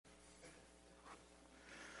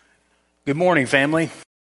Good morning, family.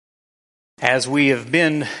 As we have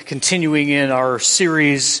been continuing in our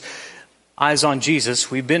series, Eyes on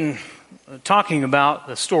Jesus, we've been talking about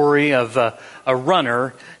the story of a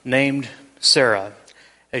runner named Sarah.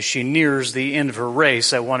 As she nears the end of her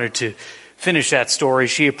race, I wanted to finish that story.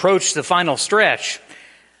 She approached the final stretch,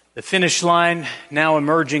 the finish line now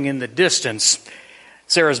emerging in the distance.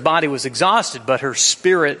 Sarah's body was exhausted, but her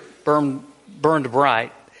spirit burned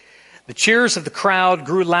bright. The cheers of the crowd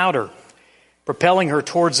grew louder, propelling her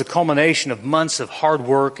towards the culmination of months of hard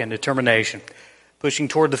work and determination. Pushing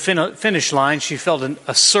toward the finish line, she felt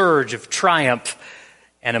a surge of triumph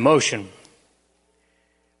and emotion.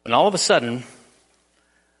 When all of a sudden,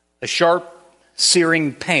 a sharp,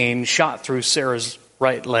 searing pain shot through Sarah's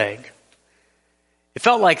right leg. It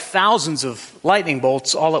felt like thousands of lightning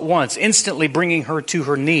bolts all at once, instantly bringing her to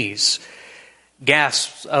her knees.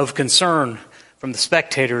 Gasps of concern from the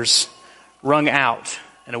spectators rung out,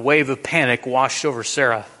 and a wave of panic washed over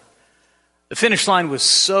Sarah. The finish line was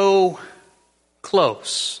so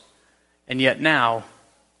close, and yet now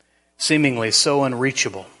seemingly so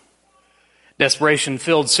unreachable. Desperation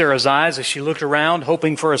filled Sarah's eyes as she looked around,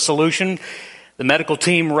 hoping for a solution. The medical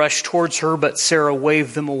team rushed towards her, but Sarah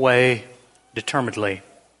waved them away determinedly.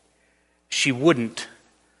 She wouldn't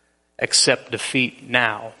accept defeat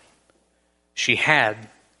now. She had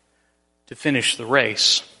to finish the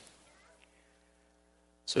race.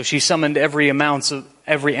 So she summoned every ounce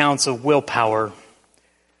of willpower,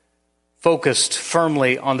 focused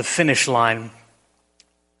firmly on the finish line,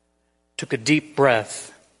 took a deep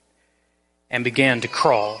breath, and began to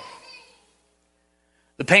crawl.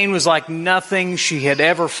 The pain was like nothing she had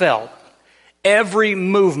ever felt. Every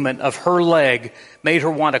movement of her leg made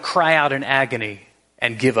her want to cry out in agony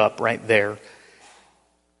and give up right there.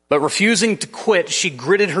 But refusing to quit, she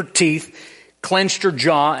gritted her teeth, clenched her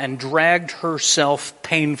jaw, and dragged herself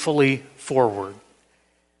painfully forward.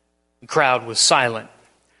 The crowd was silent,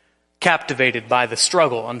 captivated by the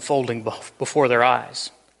struggle unfolding before their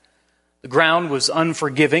eyes. The ground was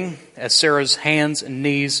unforgiving as Sarah's hands and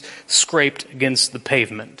knees scraped against the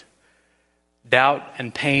pavement. Doubt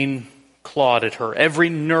and pain clawed at her. Every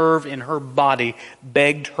nerve in her body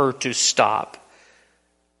begged her to stop.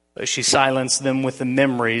 But she silenced them with the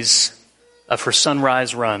memories of her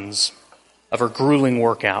sunrise runs, of her grueling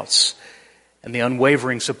workouts, and the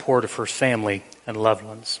unwavering support of her family and loved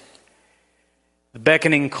ones. The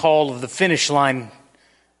beckoning call of the finish line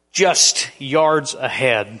just yards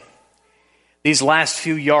ahead. These last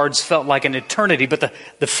few yards felt like an eternity, but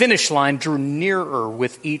the finish line drew nearer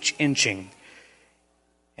with each inching.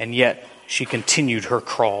 And yet she continued her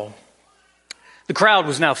crawl. The crowd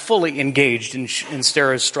was now fully engaged in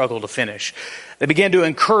Sarah's struggle to finish. They began to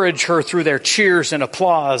encourage her through their cheers and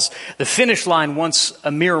applause. The finish line, once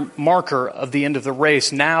a mere marker of the end of the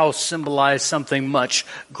race, now symbolized something much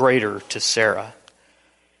greater to Sarah.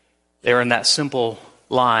 There in that simple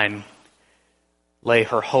line lay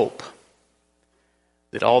her hope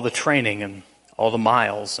that all the training and all the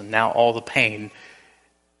miles and now all the pain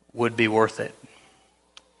would be worth it.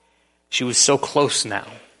 She was so close now.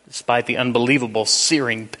 Despite the unbelievable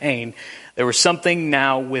searing pain, there was something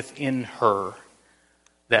now within her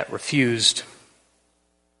that refused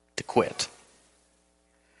to quit.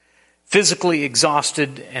 Physically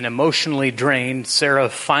exhausted and emotionally drained, Sarah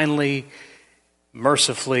finally,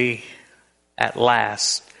 mercifully, at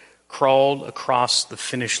last, crawled across the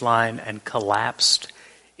finish line and collapsed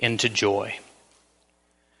into joy.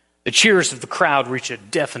 The cheers of the crowd reached a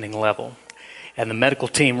deafening level, and the medical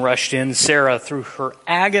team rushed in. Sarah, through her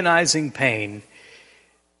agonizing pain,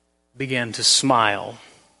 began to smile.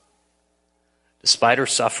 Despite her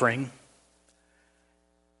suffering,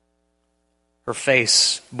 her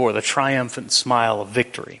face bore the triumphant smile of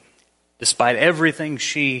victory. Despite everything,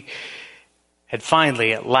 she had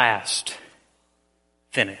finally, at last,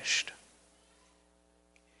 finished.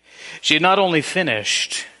 She had not only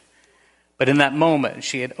finished, but in that moment,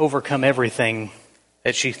 she had overcome everything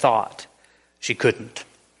that she thought she couldn't.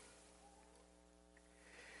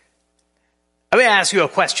 Let me ask you a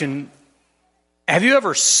question. Have you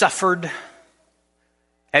ever suffered?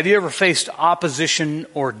 Have you ever faced opposition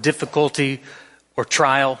or difficulty or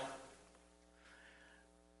trial?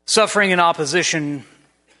 Suffering and opposition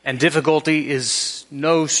and difficulty is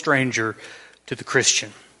no stranger to the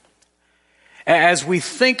Christian. As we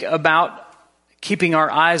think about keeping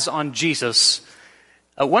our eyes on Jesus,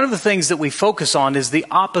 one of the things that we focus on is the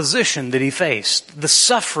opposition that he faced, the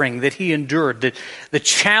suffering that he endured, the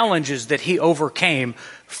challenges that he overcame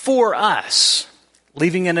for us,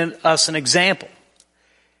 leaving in us an example.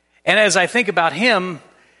 And as I think about him,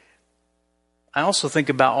 I also think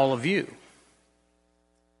about all of you.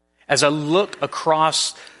 as I look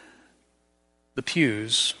across the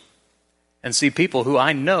pews and see people who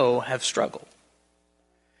I know have struggled.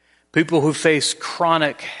 People who face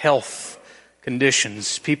chronic health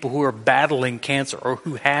conditions. People who are battling cancer or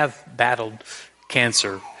who have battled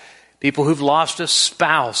cancer. People who've lost a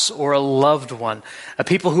spouse or a loved one.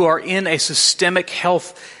 People who are in a systemic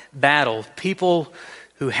health battle. People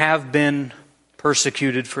who have been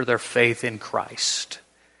persecuted for their faith in Christ.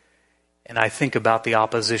 And I think about the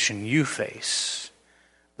opposition you face.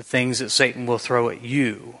 The things that Satan will throw at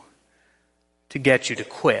you to get you to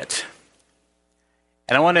quit.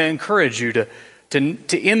 And I want to encourage you to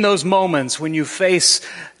in those moments when you face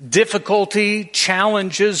difficulty,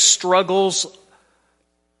 challenges, struggles,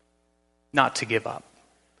 not to give up.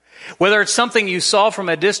 Whether it's something you saw from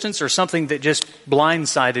a distance or something that just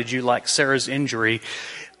blindsided you like Sarah's injury,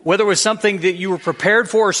 whether it was something that you were prepared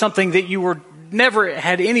for or something that you were never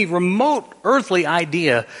had any remote earthly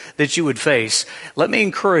idea that you would face, let me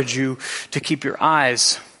encourage you to keep your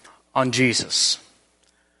eyes on Jesus.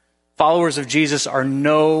 Followers of Jesus are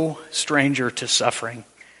no stranger to suffering,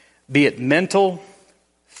 be it mental,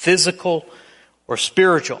 physical, or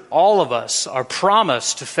spiritual. All of us are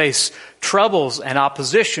promised to face troubles and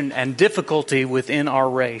opposition and difficulty within our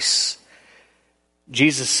race.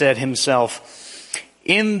 Jesus said himself,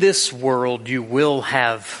 "In this world you will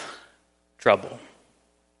have trouble."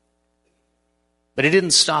 But he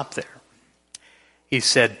didn't stop there. He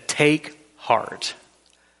said, "Take heart,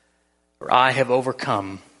 for I have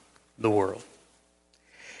overcome the world."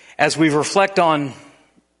 As we reflect on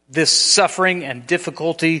this suffering and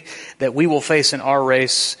difficulty that we will face in our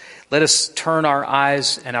race, let us turn our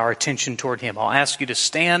eyes and our attention toward him. I'll ask you to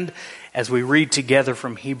stand as we read together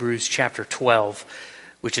from Hebrews chapter 12,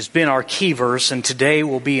 which has been our key verse, and today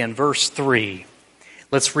will be in verse 3.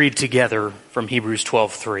 Let's read together from Hebrews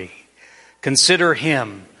 12:3. "Consider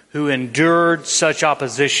him who endured such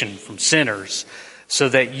opposition from sinners, so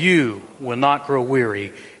that you will not grow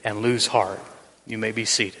weary and lose heart." You may be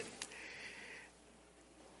seated.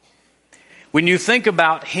 When you think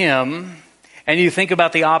about him and you think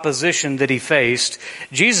about the opposition that he faced,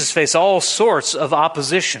 Jesus faced all sorts of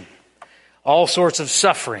opposition, all sorts of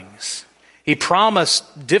sufferings. He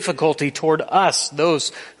promised difficulty toward us,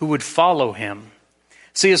 those who would follow him.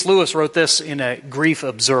 C.S. Lewis wrote this in a Grief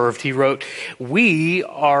Observed. He wrote, "We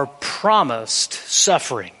are promised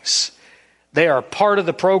sufferings. They are part of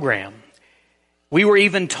the program. We were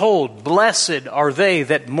even told, 'Blessed are they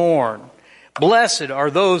that mourn. Blessed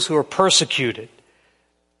are those who are persecuted.'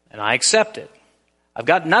 And I accept it. I've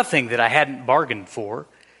got nothing that I hadn't bargained for.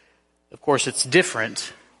 Of course, it's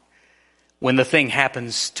different when the thing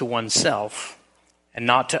happens to oneself and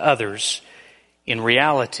not to others in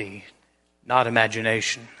reality, not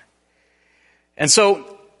imagination." And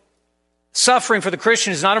so, suffering for the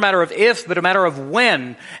Christian is not a matter of if, but a matter of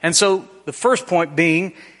when. And so, the first point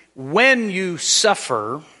being, when you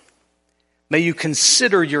suffer, may you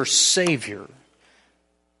consider your Savior.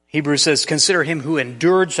 Hebrews says, "Consider him who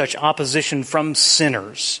endured such opposition from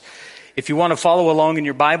sinners." If you want to follow along in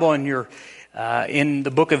your Bible and you're in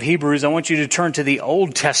the book of Hebrews, I want you to turn to the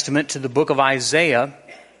Old Testament, to the book of Isaiah.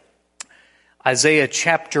 Isaiah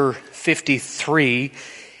chapter 53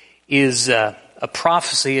 is a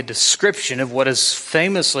prophecy, a description of what is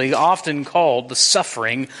famously often called the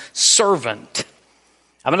suffering servant.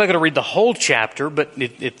 I'm not going to read the whole chapter, but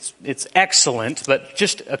it's excellent. But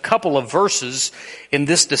just a couple of verses in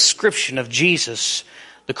this description of Jesus,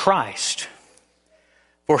 the Christ.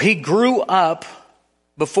 "For he grew up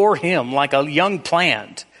before him like a young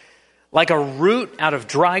plant, like a root out of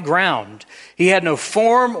dry ground. He had no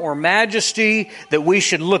form or majesty that we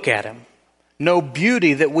should look at him, no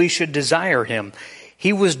beauty that we should desire him.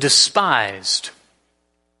 He was despised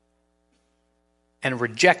and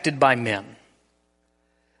rejected by men,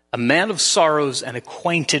 a man of sorrows and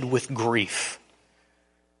acquainted with grief.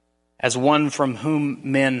 As one from whom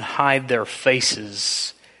men hide their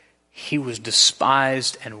faces, he was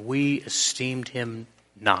despised and we esteemed him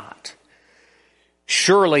not.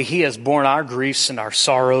 Surely he has borne our griefs and our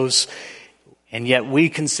sorrows, and yet we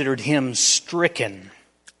considered him stricken,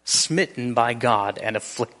 smitten by God, and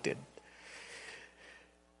afflicted."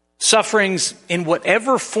 Sufferings, in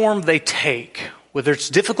whatever form they take, whether it's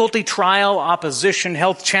difficulty, trial, opposition,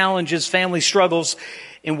 health challenges, family struggles,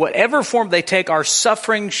 in whatever form they take, our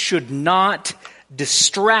suffering should not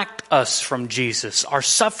distract us from Jesus. Our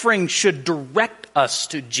suffering should direct us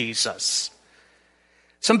to Jesus.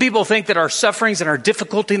 Some people think that our sufferings and our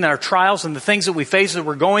difficulty and our trials and the things that we face that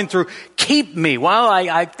we're going through keep me. Well,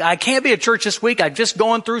 I can't be at church this week. I've just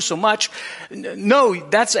gone through so much. No,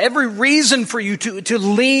 that's every reason for you to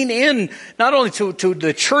lean in, not only to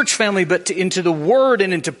the church family, but into the Word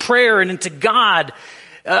and into prayer and into God.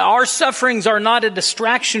 Our sufferings are not a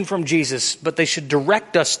distraction from Jesus, but they should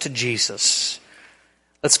direct us to Jesus.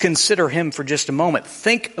 Let's consider Him for just a moment.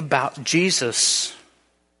 Think about Jesus.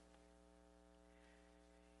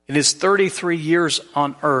 In His 33 years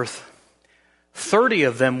on earth, 30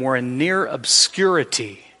 of them were in near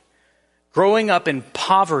obscurity, growing up in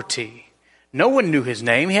poverty. No one knew His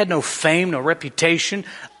name. He had no fame, no reputation,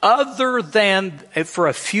 other than for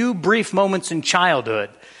a few brief moments in childhood.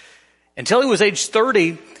 Until He was age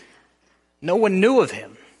 30, no one knew of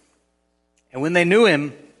Him. And when they knew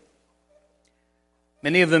Him,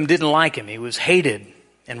 many of them didn't like Him. He was hated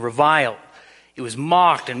and reviled. He was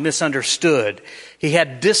mocked and misunderstood. He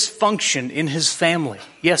had dysfunction in His family.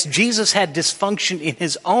 Yes, Jesus had dysfunction in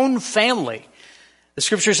His own family. The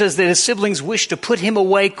Scripture says that His siblings wished to put Him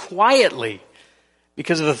away quietly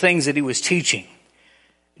because of the things that He was teaching.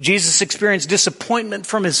 Jesus experienced disappointment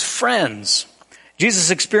from His friends.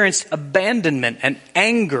 Jesus experienced abandonment and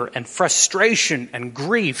anger and frustration and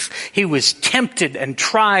grief. He was tempted and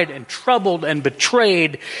tried and troubled and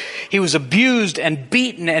betrayed. He was abused and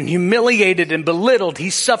beaten and humiliated and belittled.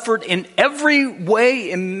 He suffered in every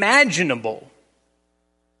way imaginable.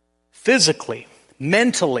 Physically,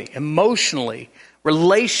 mentally, emotionally,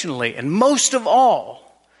 relationally, and most of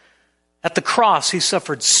all, at the cross, He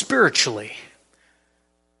suffered spiritually.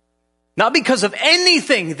 Not because of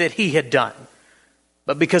anything that He had done,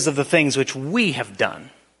 but because of the things which we have done.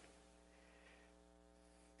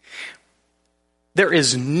 There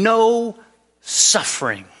is no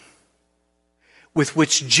suffering with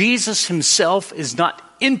which Jesus Himself is not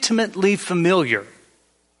intimately familiar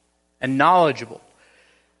and knowledgeable.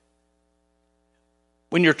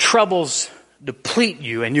 When your troubles deplete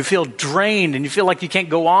you and you feel drained and you feel like you can't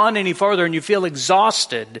go on any farther and you feel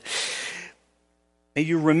exhausted, may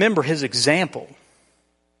you remember His example.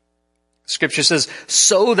 Scripture says,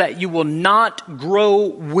 so that you will not grow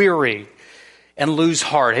weary and lose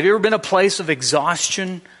heart. Have you ever been a place of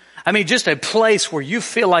exhaustion? I mean, just a place where you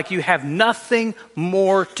feel like you have nothing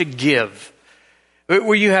more to give.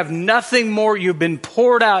 Where you have nothing more, you've been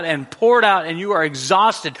poured out and you are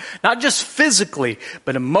exhausted. Not just physically,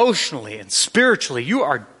 but emotionally and spiritually. You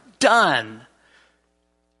are done.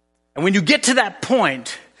 And when you get to that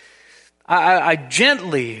point, I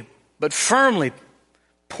gently but firmly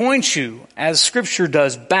point you, as Scripture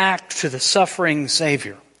does, back to the suffering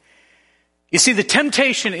Savior. You see, the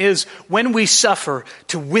temptation is when we suffer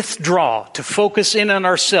to withdraw, to focus in on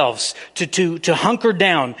ourselves, to hunker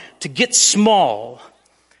down, to get small,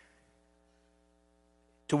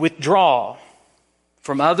 to withdraw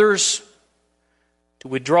from others, to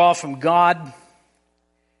withdraw from God.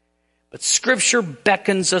 But Scripture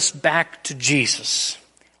beckons us back to Jesus.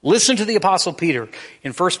 Listen to the Apostle Peter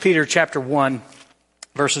in 1 Peter chapter 1,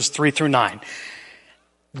 verses 3 through 9.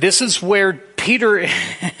 This is where Peter,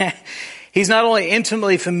 he's not only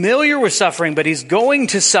intimately familiar with suffering, but he's going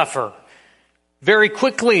to suffer very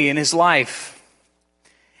quickly in his life.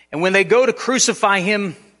 And when they go to crucify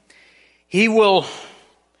Him, He will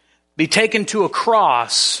be taken to a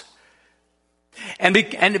cross. And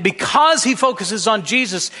because he focuses on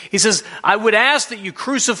Jesus, he says, I would ask that you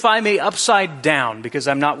crucify me upside down because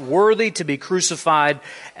I'm not worthy to be crucified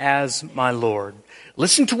as my Lord.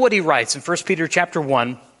 Listen to what he writes in 1 Peter chapter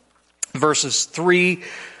 1, verses 3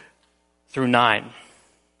 through 9.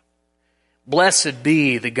 Blessed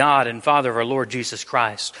be the God and Father of our Lord Jesus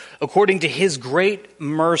Christ. According to His great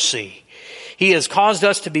mercy, He has caused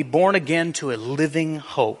us to be born again to a living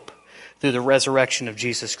hope through the resurrection of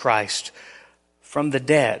Jesus Christ from the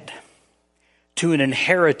dead, to an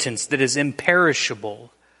inheritance that is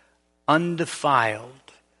imperishable,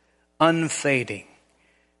 undefiled, unfading,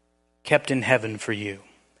 kept in heaven for you,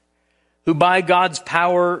 who by God's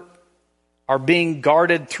power are being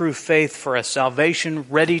guarded through faith for a salvation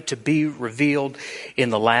ready to be revealed in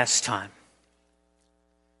the last time.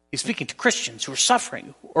 He's speaking to Christians who are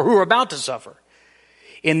suffering or who are about to suffer.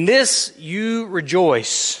 In this you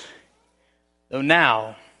rejoice, though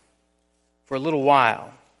now, for a little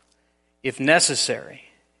while, if necessary,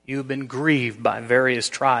 you have been grieved by various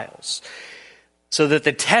trials, so that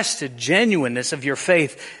the tested genuineness of your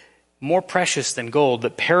faith, more precious than gold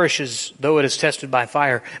that perishes though it is tested by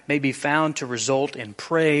fire, may be found to result in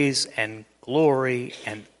praise and glory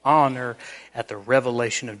and honor at the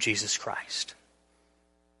revelation of Jesus Christ.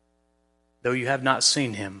 Though you have not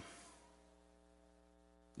seen Him,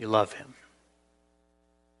 you love Him.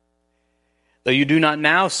 Though you do not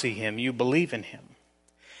now see him, you believe in him,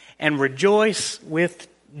 and rejoice with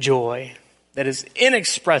joy that is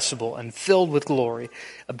inexpressible and filled with glory,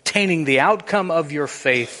 obtaining the outcome of your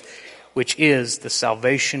faith, which is the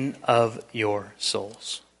salvation of your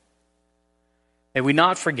souls. May we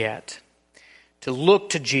not forget to look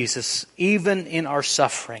to Jesus even in our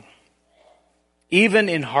suffering, even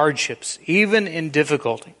in hardships, even in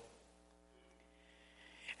difficulty.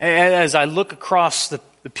 As I look across the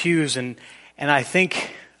pews and I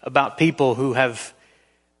think about people who have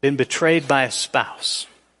been betrayed by a spouse,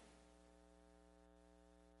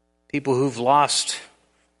 people who've lost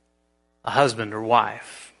a husband or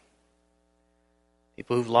wife,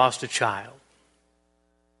 people who've lost a child,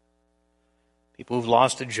 people who've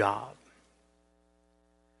lost a job,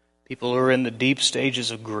 people who are in the deep stages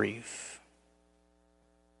of grief.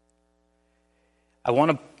 I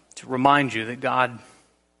want to remind you that God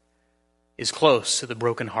is close to the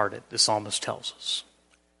brokenhearted, the psalmist tells us.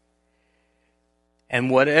 And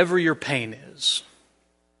whatever your pain is,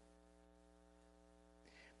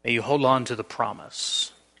 may you hold on to the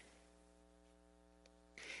promise.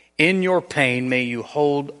 In your pain, may you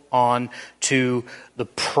hold on to the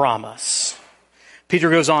promise. Peter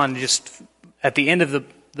goes on just at the end of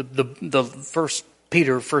the first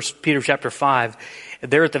Peter chapter 5.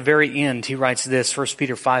 There at the very end, he writes this, 1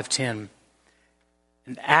 Peter 5:10.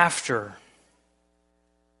 And after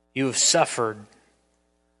you have suffered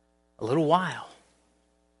a little while,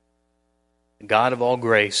 the God of all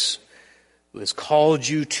grace, who has called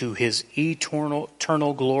you to his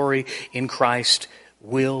eternal glory in Christ,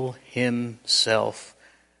 will himself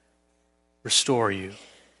restore you,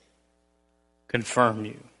 confirm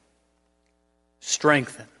you,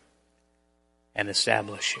 strengthen, and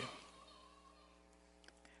establish you.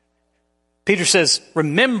 Peter says,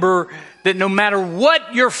 remember that no matter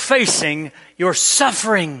what you're facing, your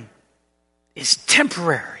suffering is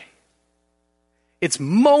temporary. It's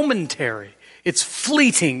momentary. It's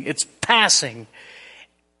fleeting. It's passing.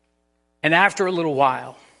 And after a little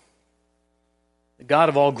while, the God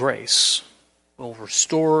of all grace will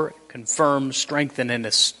restore, confirm, strengthen, and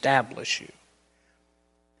establish you.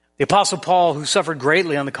 The Apostle Paul, who suffered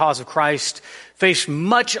greatly on the cause of Christ, faced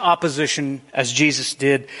much opposition as Jesus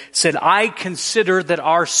did, said, I consider that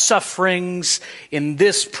our sufferings in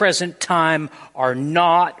this present time are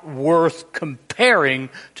not worth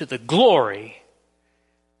comparing to the glory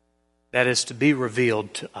that is to be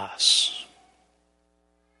revealed to us.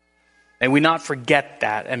 May we not forget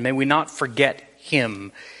that, and may we not forget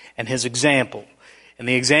him and his example, and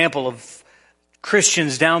the example of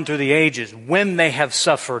Christians down through the ages, when they have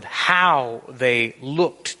suffered, how they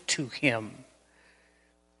looked to him.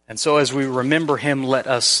 And so as we remember him, let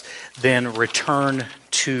us then return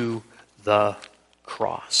to the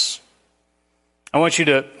cross. I want you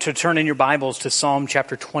to turn in your Bibles to Psalm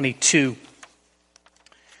chapter 22.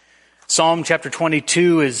 Psalm chapter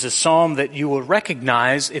 22 is a psalm that you will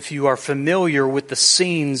recognize if you are familiar with the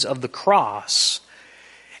scenes of the cross.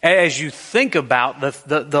 As you think about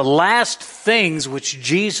the last things which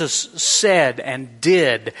Jesus said and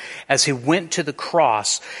did as he went to the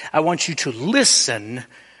cross, I want you to listen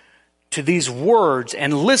to these words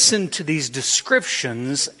and listen to these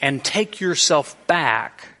descriptions and take yourself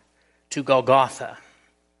back to Golgotha.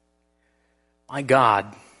 My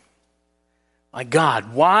God,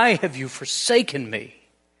 why have you forsaken me?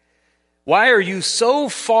 Why are you so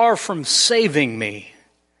far from saving me?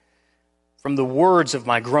 From the words of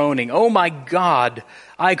my groaning, oh my God,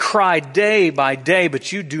 I cry day by day,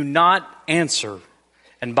 but you do not answer,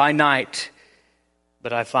 and by night,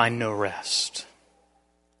 but I find no rest.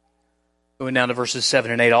 Going down to verses 7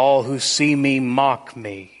 and 8, all who see me mock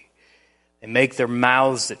me. They make their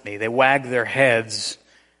mouths at me. They wag their heads.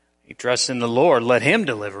 He trusts in the Lord. Let him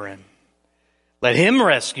deliver him. Let him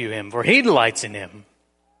rescue him, for he delights in him.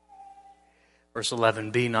 Verse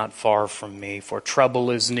 11, be not far from me, for trouble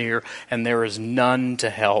is near, and there is none to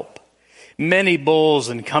help. Many bulls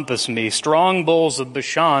encompass me. Strong bulls of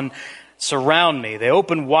Bashan surround me. They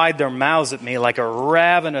open wide their mouths at me like a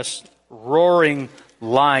ravenous, roaring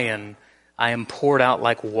lion. I am poured out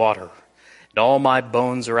like water, and all my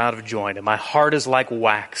bones are out of joint, and my heart is like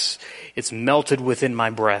wax. It's melted within my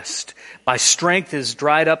breast. My strength is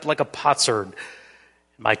dried up like a potsherd, and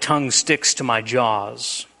my tongue sticks to my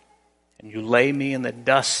jaws. And you lay me in the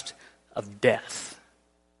dust of death.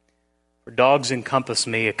 For dogs encompass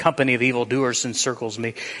me, a company of evildoers encircles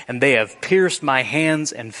me, and they have pierced my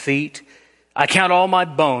hands and feet. I count all my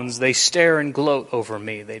bones, they stare and gloat over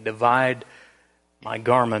me. They divide my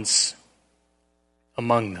garments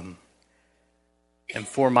among them, and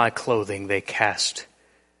for my clothing they cast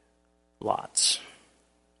lots.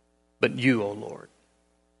 But you, O Lord,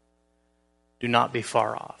 do not be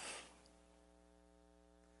far off.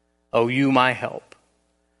 O you, my help,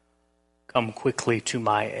 come quickly to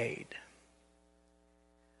my aid.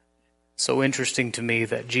 So interesting to me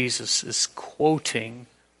that Jesus is quoting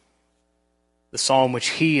the psalm which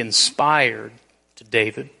he inspired to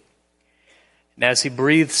David. And as he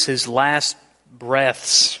breathes his last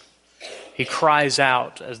breaths, he cries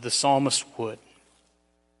out, as the psalmist would,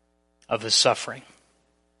 of his suffering.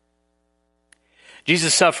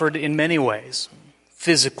 Jesus suffered in many ways.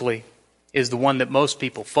 Physically is the one that most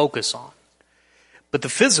people focus on. But the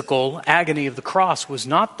physical agony of the cross was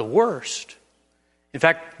not the worst. In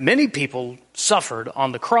fact, many people suffered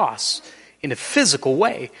on the cross in a physical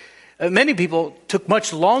way. Many people took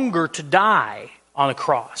much longer to die on a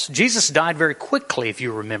cross. Jesus died very quickly, if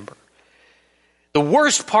you remember. The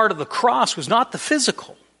worst part of the cross was not the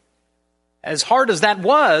physical. As hard as that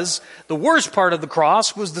was, the worst part of the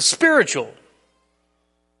cross was the spiritual.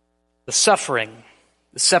 The suffering,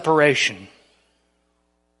 the separation.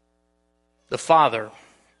 The Father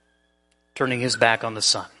turning his back on the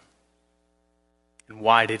Son. And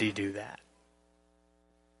why did he do that?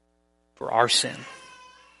 For our sin.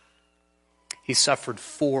 He suffered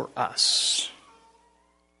for us.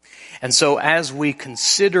 And so as we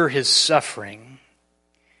consider his suffering,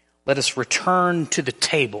 let us return to the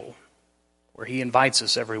table where he invites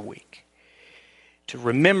us every week to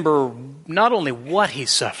remember not only what he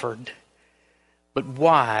suffered, but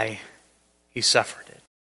why he suffered.